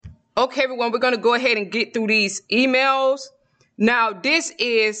Okay, everyone, we're going to go ahead and get through these emails. Now,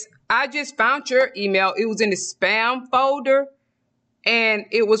 I just found your email. It was in the spam folder, and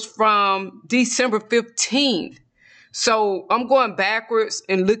it was from December 15th. So I'm going backwards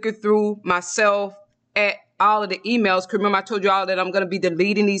and looking through myself at all of the emails. Because remember, I told you all that I'm going to be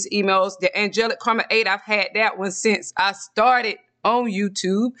deleting these emails. The Angelic Karma 8, I've had that one since I started on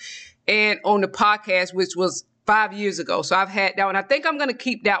YouTube and on the podcast, which was 5 years ago. So I've had that one. I think I'm going to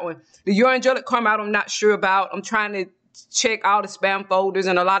keep that one. The Your Angelic Karma, I'm not sure about. I'm trying to check all the spam folders,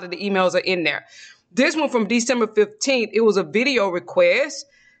 and a lot of the emails are in there. This one from December 15th, it was a video request.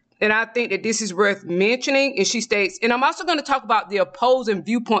 And I think that this is worth mentioning. And she states, and I'm also going to talk about the opposing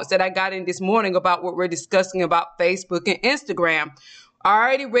viewpoints that I got in this morning about what we're discussing about Facebook and Instagram. I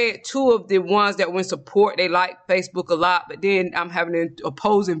already read 2 of the ones that went support. They like Facebook a lot, but then I'm having an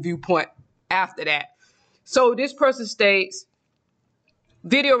opposing viewpoint after that. So this person states,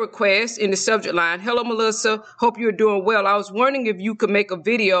 video request in the subject line. Hello, Melissa. Hope you're doing well. I was wondering if you could make a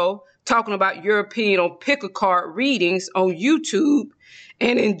video talking about your opinion on pick a card readings on YouTube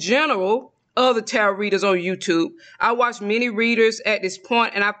and in general, other tarot readers on YouTube. I watch many readers at this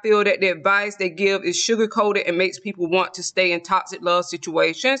point, and I feel that the advice they give is sugar-coated and makes people want to stay in toxic love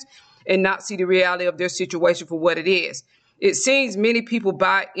situations and not see the reality of their situation for what it is. It seems many people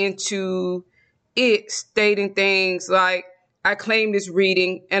buy into it, stating things like, I claim this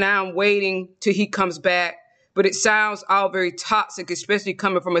reading and I'm waiting till he comes back. But it sounds all very toxic, especially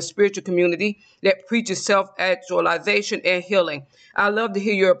coming from a spiritual community that preaches self-actualization and healing. I'd love to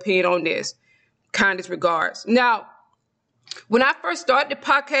hear your opinion on this. Kindest regards. Now, when I first started the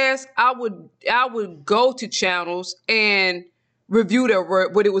podcast, I would go to channels and review their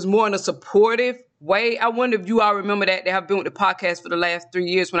work, but it was more in a supportive way. I wonder if you all remember that. They have been with the podcast for the last 3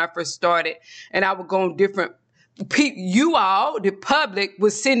 years when I first started, and I would go on different people. You all, the public,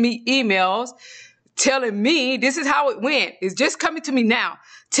 would send me emails telling me this is how it went. It's just coming to me now,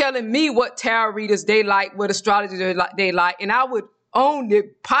 telling me what tarot readers they like, what astrologers they like. And I would own the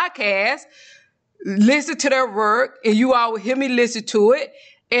podcast, listen to their work, and you all would hear me listen to it.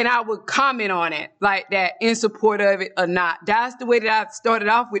 And I would comment on it like that in support of it or not. That's the way that I started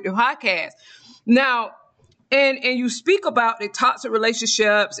off with the podcast. Now, and you speak about the toxic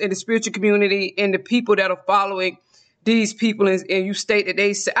relationships in the spiritual community and the people that are following these people, and you state that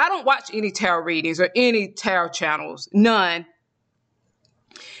they say, I don't watch any tarot readings or any tarot channels, none.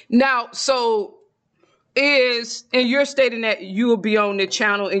 Now, and you're stating that you will be on the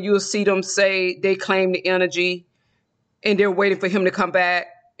channel and you'll see them say they claim the energy and they're waiting for him to come back,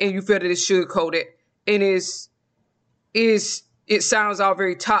 and you feel that it's sugar-coated, and it sounds all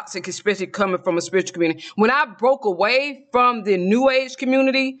very toxic, especially coming from a spiritual community. When I broke away from the New Age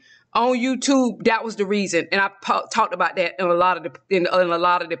community on YouTube, that was the reason, and I talked about that in a lot of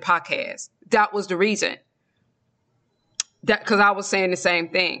the podcasts. That was the reason. Because I was saying the same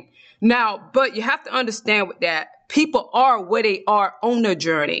thing. Now, but you have to understand with that, people are where they are on their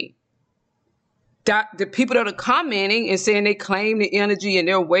journey. The people that are commenting and saying they claim the energy and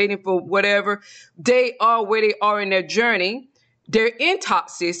they're waiting for whatever, they are where they are in their journey. They're in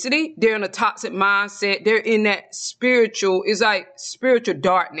toxicity. They're in a toxic mindset. They're in that spiritual, it's like spiritual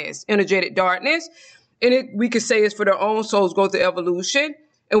darkness, energetic darkness. And we could say it's for their own souls go through evolution.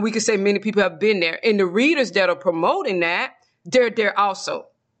 And we could say many people have been there. And the readers that are promoting that, they're there also.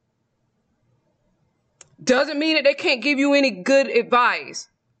 Doesn't mean that they can't give you any good advice,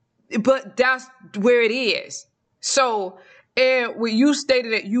 but that's where it is. So, and when you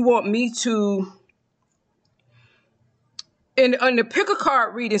stated that you want me to, and on the pick a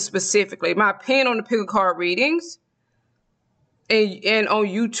card reading specifically, my opinion on the pick a card readings and on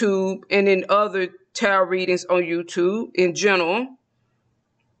YouTube and in other tarot readings on YouTube in general,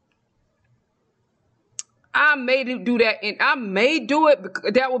 I may do that, and I may do it,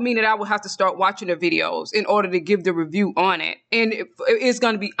 because that would mean that I would have to start watching the videos in order to give the review on it. And it's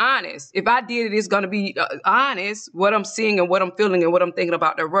going to be honest. If I did it, it's going to be honest, what I'm seeing and what I'm feeling and what I'm thinking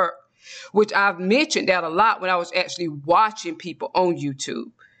about their work, which I've mentioned that a lot when I was actually watching people on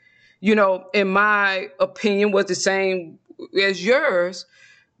YouTube. You know, and my opinion was the same as yours,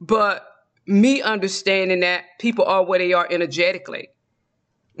 but me understanding that people are where they are energetically,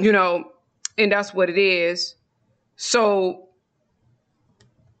 you know, and that's what it is. So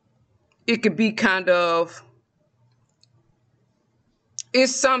it could be kind of,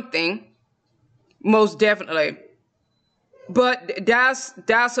 it's something, most definitely. But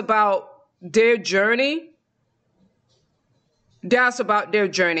that's about their journey. That's about their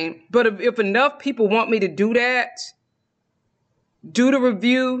journey. But if enough people want me to do that, do the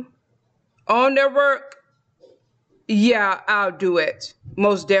review on their work, Yeah, I'll do it.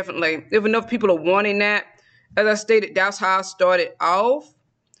 Most definitely. If enough people are wanting that, as I stated, that's how I started off.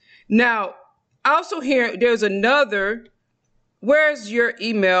 Now, also here, there's another, where's your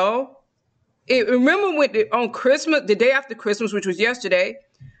email? Remember when on Christmas, the day after Christmas, which was yesterday,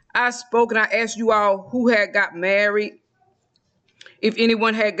 I spoke and I asked you all who had got married, if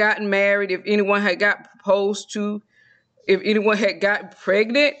anyone had gotten married, if anyone had got proposed to, if anyone had gotten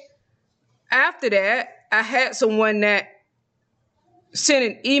pregnant. After that, I had someone that sent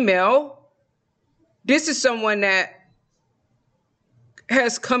an email. This is someone that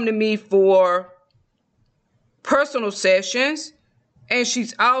has come to me for personal sessions, and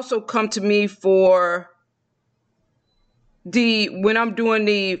she's also come to me for when I'm doing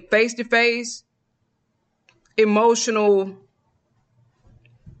the face-to-face emotional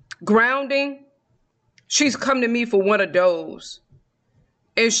grounding. She's come to me for one of those,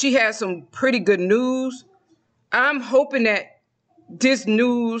 and she has some pretty good news. I'm hoping that this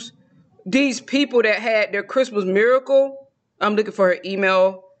news, these people that had their Christmas miracle, I'm looking for her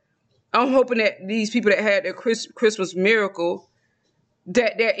email. I'm hoping that these people that had their Christmas miracle,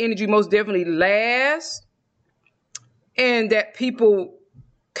 that their energy most definitely lasts, and that people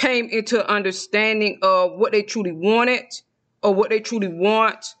came into understanding of what they truly wanted or what they truly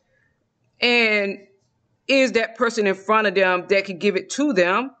want, and is that person in front of them that could give it to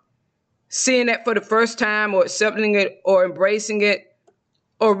them, seeing that for the first time or accepting it or embracing it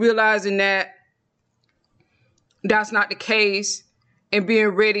or realizing that that's not the case and being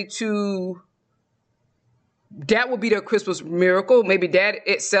ready to, that would be their Christmas miracle. Maybe that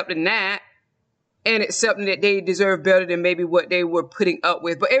accepting that and accepting that they deserve better than maybe what they were putting up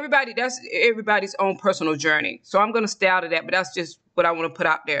with. But that's everybody's own personal journey. So I'm going to stay out of that, but that's just what I want to put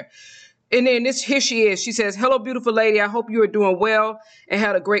out there. And then here she is. She says, "Hello, beautiful lady. I hope you are doing well and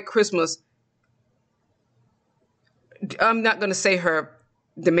had a great Christmas." I'm not going to say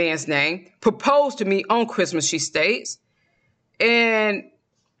the man's name. "Proposed to me on Christmas," she states. "And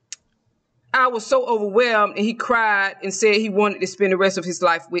I was so overwhelmed, and he cried and said he wanted to spend the rest of his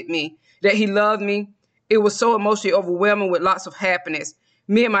life with me, that he loved me. It was so emotionally overwhelming with lots of happiness.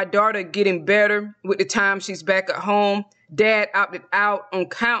 Me and my daughter are getting better with the time she's back at home. Dad opted out on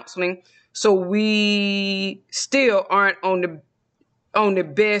counseling, so we still aren't on the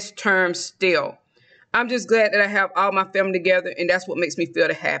best terms still. I'm just glad that I have all my family together, and that's what makes me feel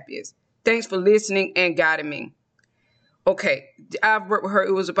the happiest. Thanks for listening and guiding me." Okay, I've worked with her.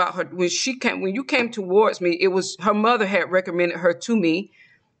 It was about her when you came towards me. It was her mother had recommended her to me,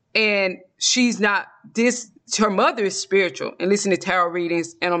 and she's not this. Her mother is spiritual and listening to tarot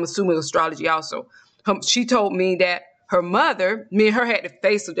readings, and I'm assuming astrology also. She told me that her mother, me and her had the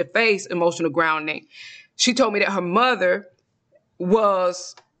face-to-face emotional grounding. She told me that her mother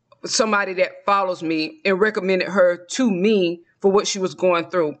was somebody that follows me and recommended her to me for what she was going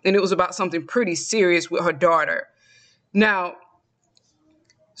through, and it was about something pretty serious with her daughter. Now,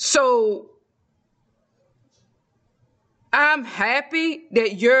 so I'm happy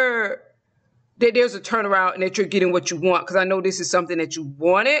that there's a turnaround and that you're getting what you want, because I know this is something that you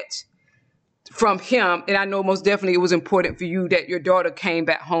wanted from him, and I know most definitely it was important for you that your daughter came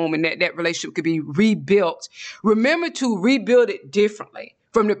back home and that relationship could be rebuilt. Remember to rebuild it differently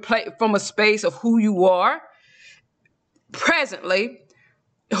from a space of who you are presently,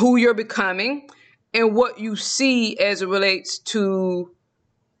 who you're becoming, and what you see as it relates to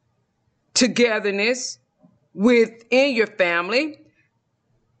togetherness within your family,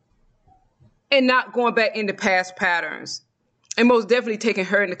 and not going back into past patterns. And most definitely taking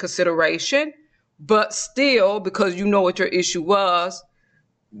her into consideration, but still, because you know what your issue was,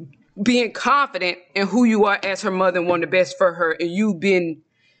 being confident in who you are as her mother and wanting the best for her, and you been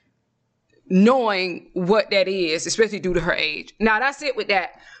knowing what that is, especially due to her age. Now, that's it with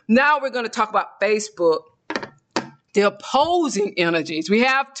that. Now we're going to talk about Facebook, the opposing energies. We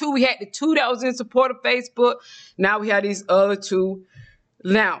have two. We had the two that was in support of Facebook. Now we have these other two.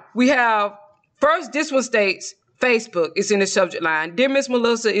 Now, we have, first, this one states, Facebook, it's in the subject line. "Dear Miss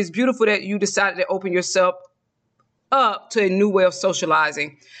Melissa, it's beautiful that you decided to open yourself up to a new way of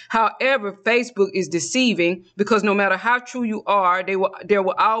socializing. However, Facebook is deceiving, because no matter how true you are, there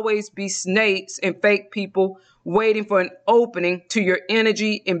will always be snakes and fake people waiting for an opening to your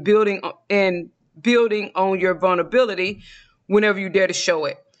energy and building on your vulnerability whenever you dare to show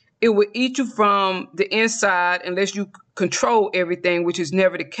it. It will eat you from the inside unless you control everything, which is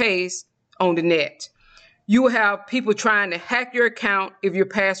never the case on the net. You will have people trying to hack your account if your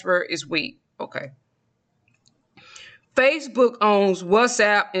password is weak." Okay. "Facebook owns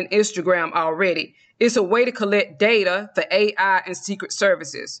WhatsApp and Instagram already. It's a way to collect data for AI and secret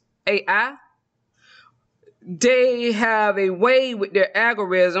services." AI? they have a way with their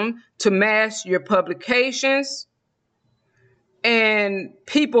algorithm to mask your publications. And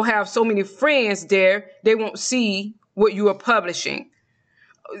people have so many friends there, they won't see what you are publishing.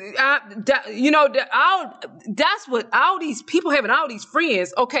 That's what all these people having all these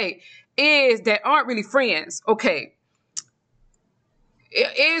friends, okay, is that aren't really friends. Okay.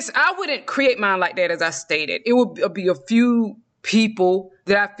 I wouldn't create mine like that, as I stated. It would be a few people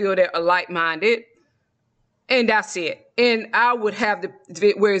that I feel that are like-minded, and that's it. And I would have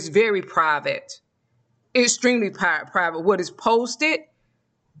where it's very private, extremely private. What is posted,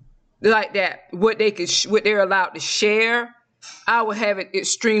 like that, what they're allowed to share, I would have it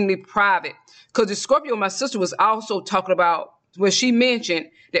extremely private. Because the Scorpio, my sister, was also talking about when she mentioned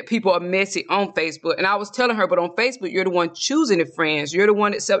that people are messy on Facebook. And I was telling her, but on Facebook, you're the one choosing the friends. You're the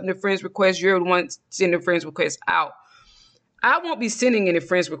one accepting the friends requests. You're the one sending the friends requests out. I won't be sending any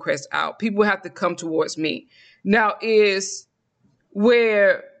friends requests out. People have to come towards me. Now is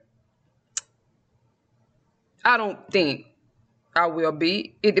where I don't think I will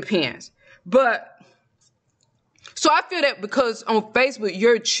be. It depends. But so I feel that because on Facebook,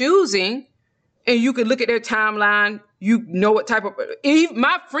 you're choosing, and you can look at their timeline. You know what type of, even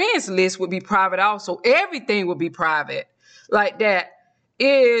my friends list would be private also. Everything would be private. Like that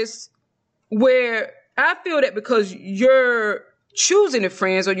is where I feel that because you're choosing the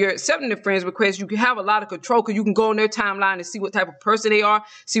friends or you're accepting the friends requests, you can have a lot of control because you can go on their timeline and see what type of person they are,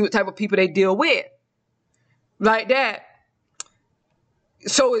 see what type of people they deal with. Like that.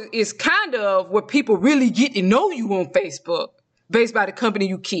 So it's kind of where people really get to know you on Facebook based by the company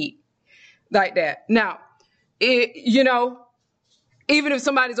you keep. Like that. Now, even if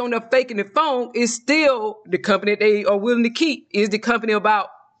somebody's on there faking the phone, it's still the company they are willing to keep. Is the company about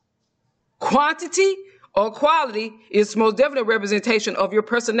quantity or quality? It's most definitely a representation of your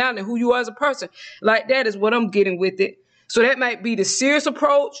personality, who you are as a person. Like that is what I'm getting with it. So that might be the serious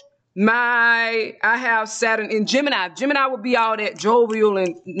approach. I have Saturn in Gemini. Gemini would be all that jovial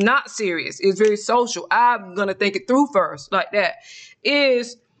and not serious. It's very social. I'm going to think it through first. Like that.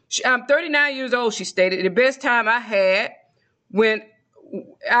 I'm 39 years old, she stated. The best time I had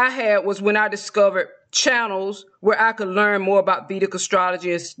was when I discovered channels where I could learn more about Vedic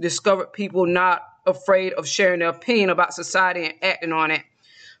astrology and discovered people not afraid of sharing their opinion about society and acting on it.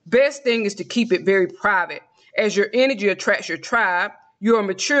 Best thing is to keep it very private. As your energy attracts your tribe, you are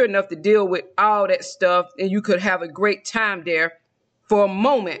mature enough to deal with all that stuff, and you could have a great time there for a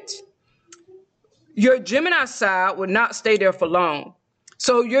moment. Your Gemini side will not stay there for long.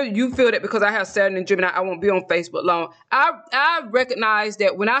 So you feel that because I have Saturn in Gemini, I won't be on Facebook long. I recognize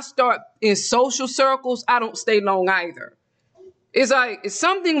that when I start in social circles, I don't stay long either. It's like, it's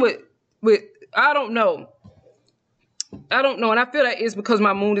something with I don't know. And I feel that it's because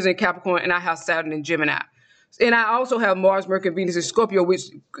my moon is in Capricorn and I have Saturn in Gemini. And I also have Mars, Mercury, Venus in Scorpio, which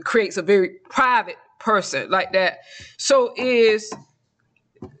creates a very private person like that. So you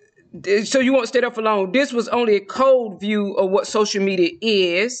won't stay there for long. This was only a cold view of what social media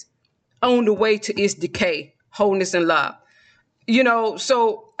is on the way to its decay, wholeness, and love.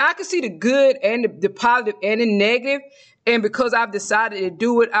 So I can see the good and the positive and the negative. And because I've decided to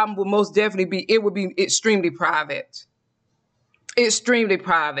do it, it would be extremely private. Extremely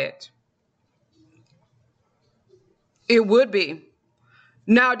private. It would be.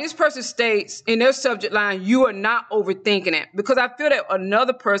 Now, this person states in their subject line, you are not overthinking it. Because I feel that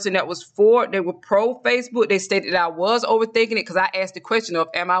another person they were pro Facebook, they stated that I was overthinking it because I asked the question of,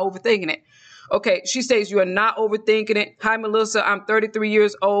 am I overthinking it? Okay, she states you are not overthinking it. Hi, Melissa, I'm 33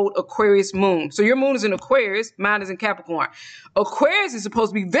 years old, Aquarius moon. So your moon is in Aquarius, mine is in Capricorn. Aquarius is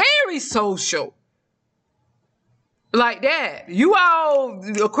supposed to be very social. Like that.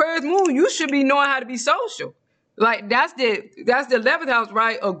 Aquarius moon, you should be knowing how to be social. Like that's the 11th house,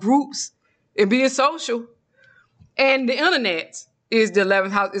 right? Of groups and being social. And the internet is the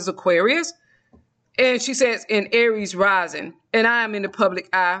 11th house, is Aquarius. And she says in Aries rising, and I am in the public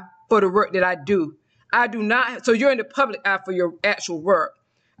eye for the work that I do. So you're in the public eye for your actual work.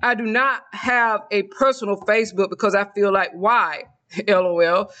 I do not have a personal Facebook because I feel like, why?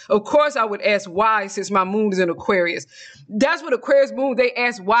 LOL. Of course I would ask why since my moon is in Aquarius. That's what Aquarius moon, they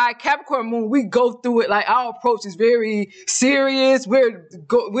ask why. Capricorn moon, we go through it like our approach is very serious. We're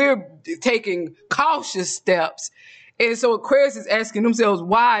taking cautious steps. And so Aquarius is asking themselves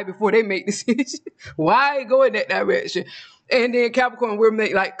why before they make decisions. Why go in that direction? And then Capricorn, we're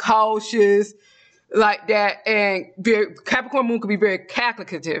like cautious like that. And Capricorn moon could be very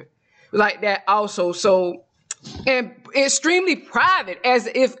calculative like that also. So, and extremely private and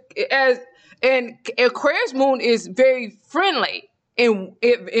Aquarius moon is very friendly. and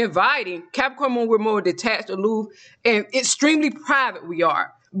inviting. Capricorn moon, we're more detached, aloof, and extremely private we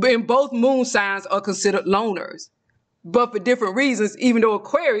are. And both moon signs are considered loners, but for different reasons, even though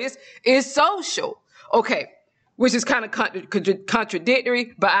Aquarius is social. Okay, which is kind of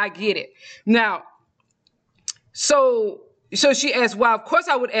contradictory, but I get it. Now, so she asked why. Of course,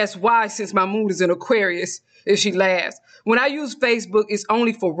 I would ask why since my moon is in Aquarius, if she laughs. When I use Facebook, it's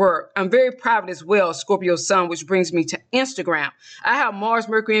only for work. I'm very private as well, Scorpio sun, which brings me to Instagram. I have Mars,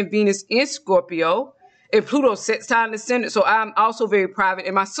 Mercury, and Venus in Scorpio, and Pluto sextile in the ascendant, so I'm also very private.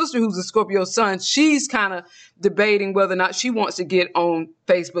 And my sister, who's a Scorpio sun, she's kind of debating whether or not she wants to get on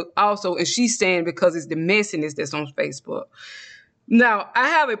Facebook also, and she's saying because it's the messiness that's on Facebook. Now, I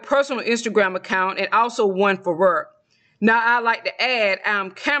have a personal Instagram account and also one for work. Now, I like to add,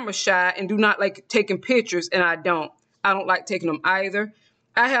 I'm camera shy and do not like taking pictures, and I don't like taking them either.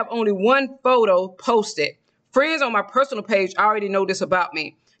 I have only one photo posted. Friends on my personal page already know this about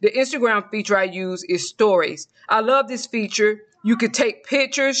me. The Instagram feature I use is stories. I love this feature. You can take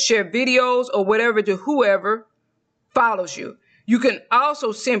pictures, share videos, or whatever to whoever follows you. You can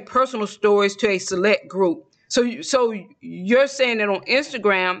also send personal stories to a select group. So you're saying that on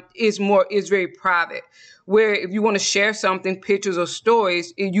Instagram is very private, where if you want to share something, pictures or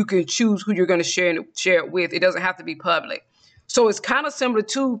stories, you can choose who you're going to share it with. It doesn't have to be public. So it's kind of similar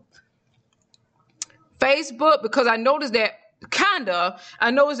to Facebook, because I noticed that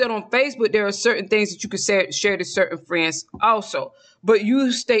on Facebook there are certain things that you can share to certain friends also. But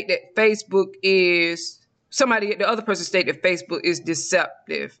you state that Facebook is the other person stated that Facebook is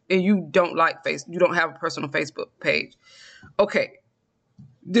deceptive and you don't like Facebook. You don't have a personal Facebook page. Okay.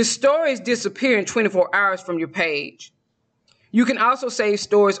 The stories disappear in 24 hours from your page. You can also save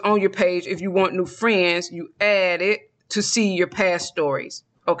stories on your page. If you want new friends, you add it to see your past stories.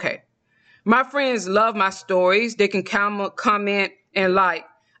 Okay. My friends love my stories. They can comment and like.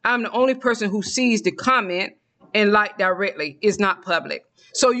 I'm the only person who sees the comment and like directly. It's not public.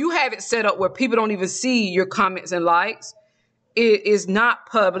 So you have it set up where people don't even see your comments and likes. It is not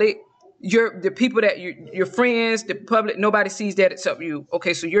public. The people that your friends, the public, nobody sees that except you.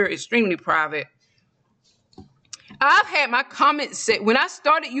 Okay, so you're extremely private. I've had my comment set. When I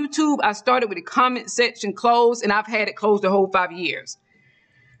started YouTube, I started with the comment section closed, and I've had it closed the whole 5 years.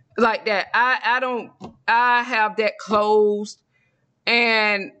 Like that. I have that closed,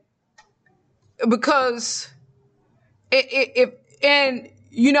 and because if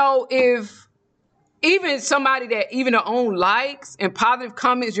even somebody that even their own likes and positive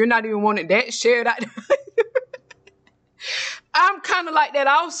comments, you're not even wanting that shared out. I'm kind of like that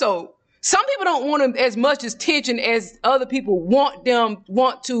also. Some people don't want them as much attention as other people want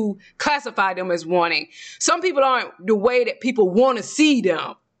to classify them as wanting. Some people aren't the way that people want to see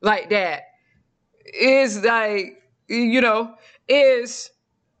them like that. Is like,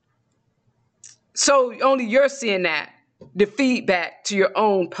 so only you're seeing that, the feedback to your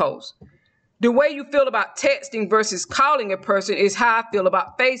own post. The way you feel about texting versus calling a person is how I feel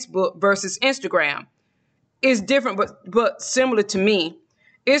about Facebook versus Instagram. It's different, but similar to me.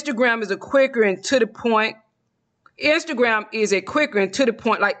 Instagram is a quicker and to the point. Like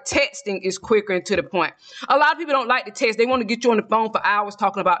texting is quicker and to the point. A lot of people don't like to text. They want to get you on the phone for hours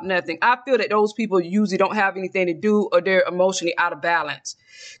talking about nothing. I feel that those people usually don't have anything to do or they're emotionally out of balance.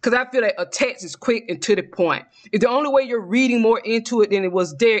 Because I feel that a text is quick and to the point. If the only way you're reading more into it than it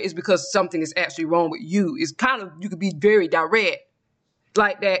was there is because something is actually wrong with you. It's kind of, you could be very direct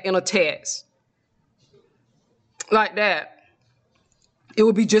like that in a text. Like that. It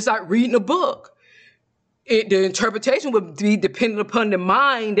would be just like reading a book. The interpretation would be dependent upon the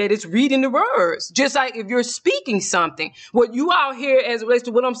mind that is reading the words. Just like if you're speaking something, what you out here as it relates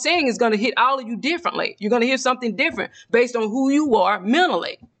to what I'm saying is going to hit all of you differently. You're going to hear something different based on who you are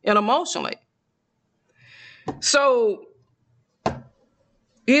mentally and emotionally. So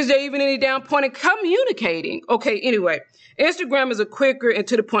is there even any down point in communicating? Okay, anyway, Instagram is a quicker and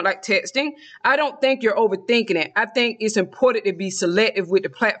to the point like texting. I don't think you're overthinking it. I think it's important to be selective with the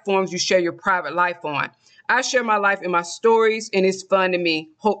platforms you share your private life on. I share my life in my stories, and it's fun to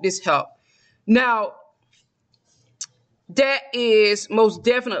me. Hope this helped. Now, that is most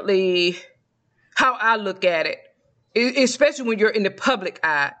definitely how I look at it, especially when you're in the public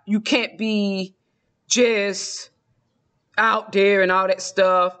eye. You can't be just out there and all that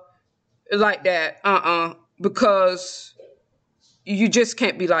stuff like that. Because you just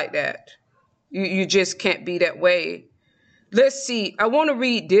can't be like that. You just can't be that way. Let's see. I want to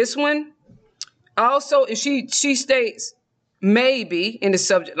read this one. Also, and she states maybe in the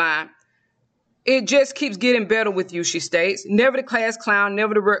subject line. It just keeps getting better with you, she states. Never the class clown,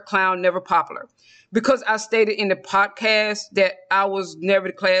 never the work clown, never popular. Because I stated in the podcast that I was never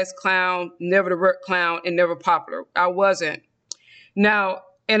the class clown, never the work clown, and never popular. I wasn't. Now,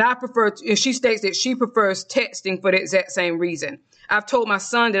 and she states that she prefers texting for the exact same reason. I've told my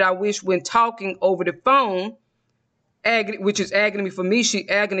son that I wish when talking over the phone, which is agony for me,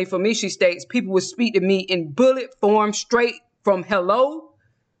 she states, people would speak to me in bullet form straight from hello.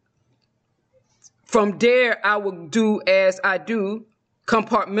 From there, I will do as I do,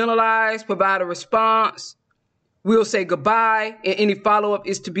 compartmentalize, provide a response. We'll say goodbye, and any follow-up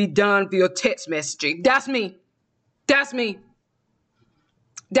is to be done via text messaging. That's me. That's me.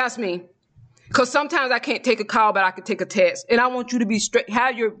 That's me. Because sometimes I can't take a call, but I can take a text. And I want you to be straight,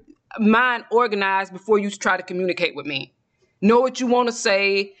 have your mind organized before you try to communicate with me. Know what you want to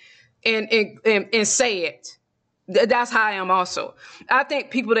say and say it. That's how I am also. I think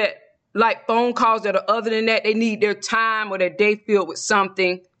people that like phone calls that are other than that, they need their time or their day filled with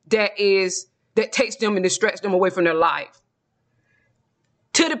something that takes them and distracts them away from their life.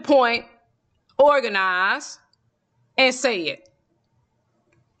 To the point, organize and say it.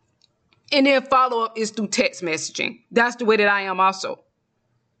 And then follow up is through text messaging. That's the way that I am also.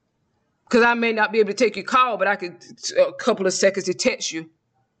 Because I may not be able to take your call, but I could a couple of seconds to text you.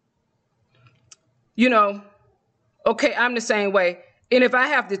 You know, okay, I'm the same way. And if I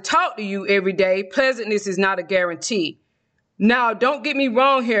have to talk to you every day, pleasantness is not a guarantee. Now, don't get me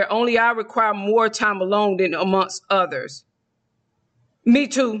wrong here. Only I require more time alone than amongst others. Me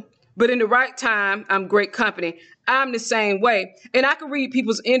too. But in the right time, I'm great company. I'm the same way. And I can read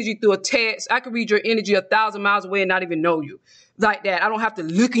people's energy through a text. I can read your energy 1,000 miles away and not even know you. Like that. I don't have to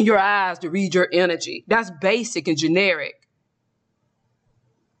look in your eyes to read your energy. That's basic and generic.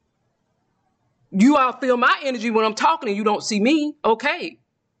 You all feel my energy when I'm talking and you don't see me. Okay.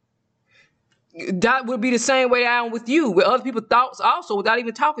 That would be the same way I am with you, with other people's thoughts also without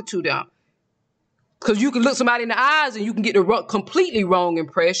even talking to them. Because you can look somebody in the eyes and you can get the completely wrong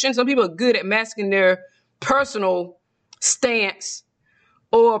impression. Some people are good at masking their personal stance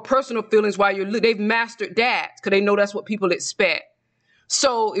or personal feelings while they've mastered that because they know that's what people expect.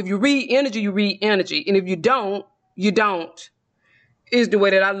 So if you read energy, you read energy. And if you don't, you don't, is the way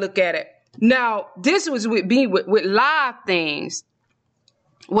that I look at it. Now, this was with me with live things,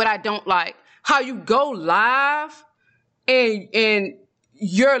 what I don't like. How you go live and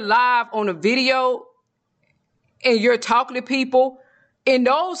you're live on a video and you're talking to people. In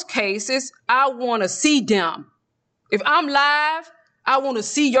those cases, I want to see them. If I'm live, I want to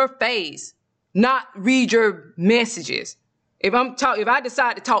see your face, not read your messages. If I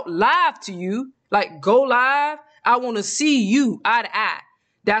decide to talk live to you, like go live, I want to see you eye to eye.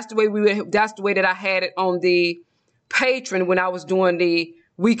 That's the way that I had it on the Patreon when I was doing the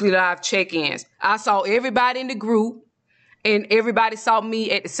weekly live check-ins. I saw everybody in the group and everybody saw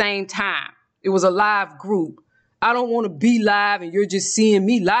me at the same time. It was a live group. I don't want to be live and you're just seeing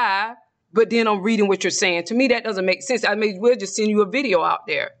me live, but then I'm reading what you're saying. To me, that doesn't make sense. I may as well just send you a video out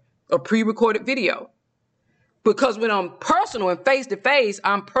there, a pre-recorded video. Because when I'm personal and face-to-face,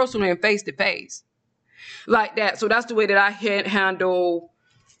 I'm personal and face-to-face. Like that. So that's the way that I handle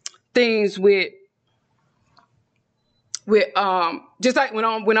things with just like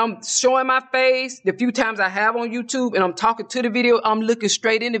when I'm showing my face, the few times I have on YouTube and I'm talking to the video, I'm looking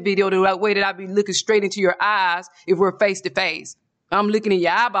straight in the video the way that I be looking straight into your eyes if we're face to face. I'm looking in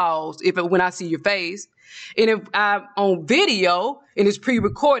your eyeballs when I see your face. And if I'm on video and it's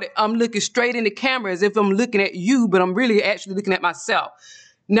pre-recorded, I'm looking straight in the camera as if I'm looking at you, but I'm really actually looking at myself.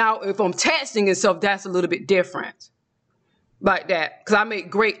 Now, if I'm texting and stuff, that's a little bit different. Like that, because I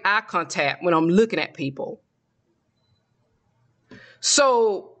make great eye contact when I'm looking at people.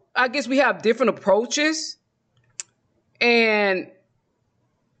 So I guess we have different approaches. And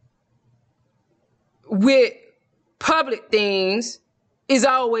with public things, it's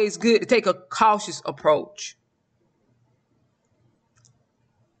always good to take a cautious approach.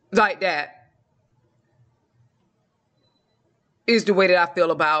 Like that is the way that I feel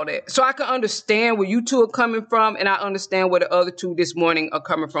about it. So I can understand where you two are coming from, and I understand where the other two this morning are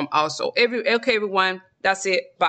coming from also. Okay, everyone, that's it. Bye.